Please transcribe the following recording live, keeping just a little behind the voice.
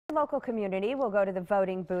The local community will go to the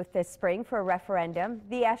voting booth this spring for a referendum.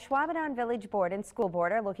 The Ashwaubenon Village Board and School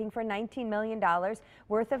Board are looking for $19 million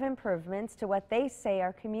worth of improvements to what they say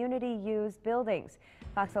are community-used buildings.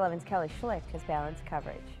 Fox 11's Kelly Schlicht has balanced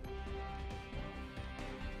coverage.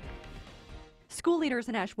 School leaders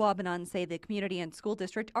in Ashwaubenon say the community and school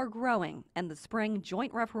district are growing, and the spring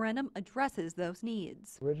joint referendum addresses those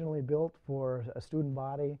needs. Originally built for a student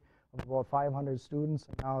body of about 500 students,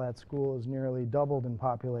 and now that school is nearly doubled in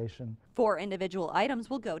population. 4 individual items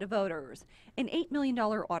will go to voters: an $8 million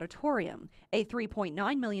auditorium, a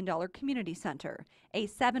 $3.9 million community center, a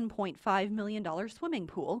 $7.5 million swimming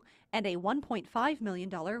pool, and a $1.5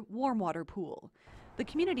 million warm water pool. The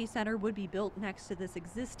community center would be built next to this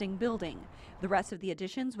existing building. The rest of the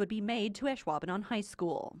additions would be made to Ashwaubenon High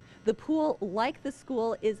School. The pool, like the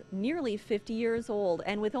school, is nearly 50 years old,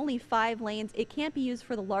 and with only 5 lanes, it can't be used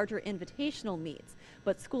for the larger invitational meets.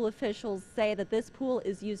 But school officials say that this pool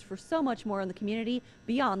is used for so much more in the community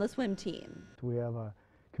beyond the swim team. We have a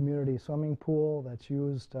community swimming pool that's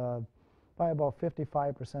used by about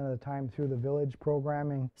 55% of the time through the village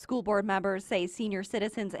programming. School board members say senior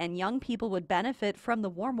citizens and young people would benefit from the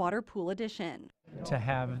warm water pool addition. To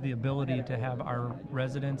have the ability to have our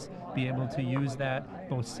residents be able to use that,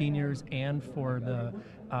 both seniors and for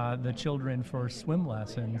the children for swim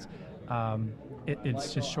lessons,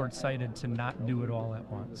 it's just short-sighted to not do it all at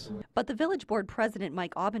once. But the village board president,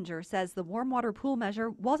 Mike Obinger, says the warm water pool measure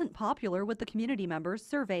wasn't popular with the community members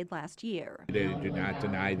surveyed last year. They do not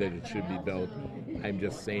deny that it should be built. I'm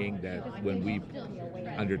just saying that when we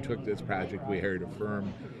undertook this project, we hired a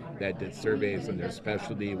firm that did surveys, and their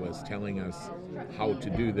specialty was telling us how to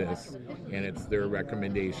do this, and it's their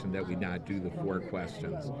recommendation that we not do the 4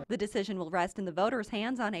 questions. The decision will rest in the voters'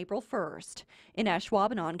 hands on April 1st. In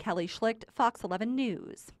Ashwaubenon, Kelly Schlicht, Fox 11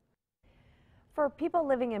 News. For people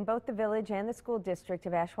living in both the village and the school district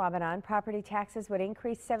of Ashwaubenon, property taxes would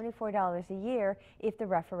increase $74 a year if the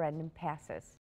referendum passes.